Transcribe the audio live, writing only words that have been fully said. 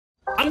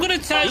I'm gonna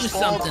tell you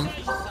something.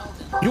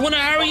 You wanna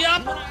hurry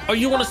up or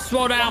you wanna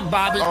slow down,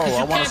 Bobby? Because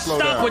you can't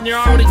stop when you're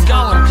already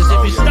going. Because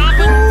if you're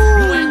stopping,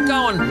 you ain't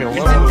going. You're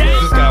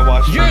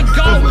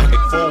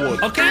going.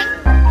 Okay?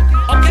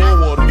 Okay?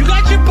 You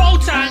got your bow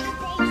tie.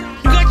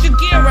 You got your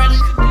gear ready.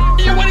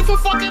 You're ready for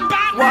fucking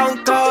battle.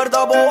 One car,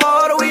 double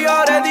R, we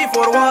are ready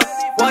for what?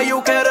 Why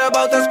you care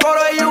about the score?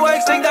 Are you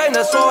extinct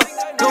dinosaur?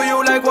 Do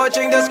you like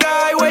watching the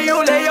sky when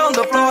you lay on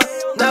the floor?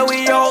 Now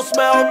we all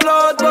smell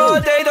blood,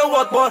 but they don't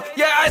want more.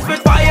 Yeah, I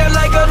spit fire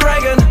like a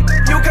dragon.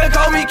 You can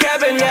call me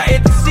Kevin, yeah,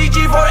 it's CG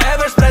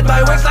forever. Spread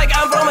my wings like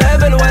I'm from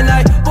heaven. When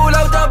I pull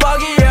out the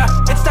buggy, yeah,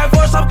 it's time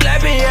for some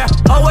clapping, yeah.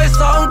 Always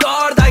on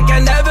guard, I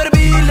can never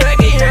be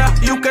lagging, yeah.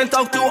 You can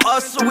talk to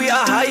us, we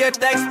a higher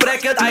tax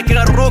bracket. I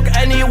can rock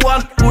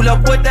anyone, pull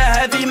up with the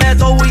heavy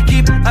metal. We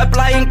keep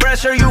applying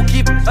pressure, you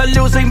keep a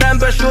losing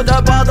member. Shoot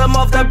the bottom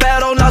of the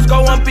barrel, now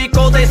go on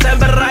pico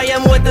December. I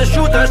am with the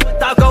shooters,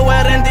 taco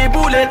and the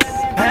bullet.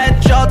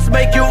 Headshots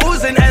make you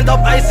oozing, end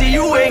up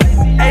ICUing.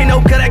 Ain't no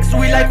cracks,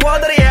 we like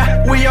water,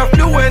 yeah, we are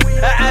fluent.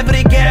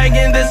 Every gang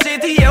in the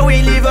city, yeah,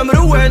 we leave them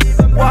ruined.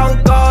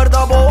 One car,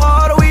 double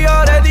R, we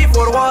are ready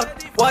for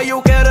what? Why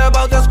you care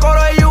about the score?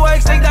 Are you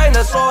extinct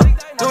dinosaur?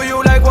 Do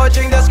you like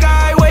watching the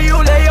sky when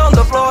you lay on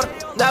the floor?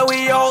 Now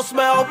we all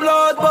smell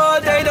blood,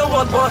 but they don't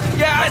want more.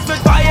 Yeah, I spit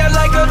fire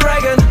like a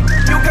dragon.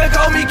 You can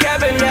call me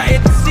Kevin, yeah,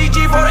 it's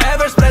CG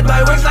forever. Spread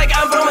my wings like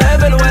I'm from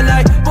heaven. When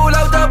I pull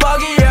out the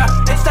buggy, yeah,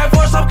 it's time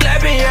for some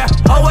clapping, yeah.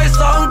 Always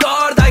on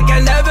guard, I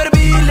can never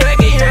be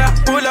lagging, yeah.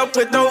 Pull up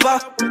with Nova,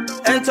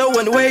 Ento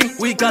and Wayne.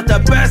 We got the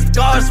best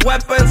cars,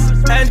 weapons,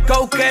 and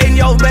cocaine.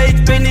 Yo,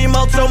 mate, Vinny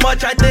mouth so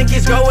much, I think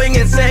he's going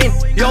insane.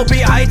 You'll be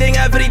hiding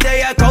every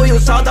day, I call you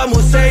Saddam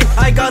Hussein.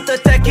 I got the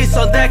techies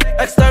on deck,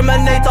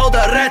 exterminate all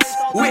the rats.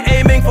 We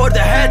aiming for the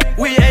head,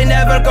 we ain't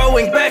never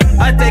going back.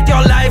 I take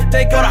your life,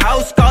 take your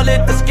house, call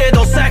it the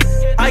Skittle sack.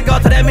 I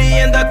got Remy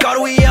in the car,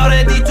 we are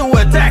ready to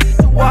attack.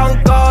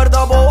 One car,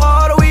 double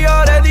R, we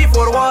are ready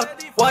for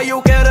what? Why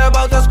you care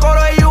about the score?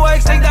 Are you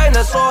extinct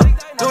dinosaur?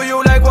 Do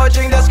you like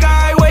watching the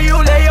sky when you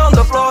lay on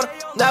the floor?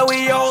 Now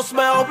we all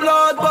smell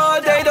blood,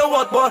 but they don't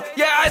want more.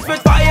 Yeah, I spit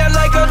fire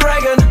like a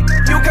dragon.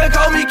 You can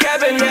call me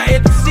Kevin, yeah,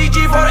 it's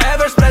CG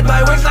forever. Spread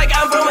my wings like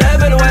I'm from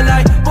heaven. When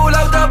I pull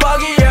out the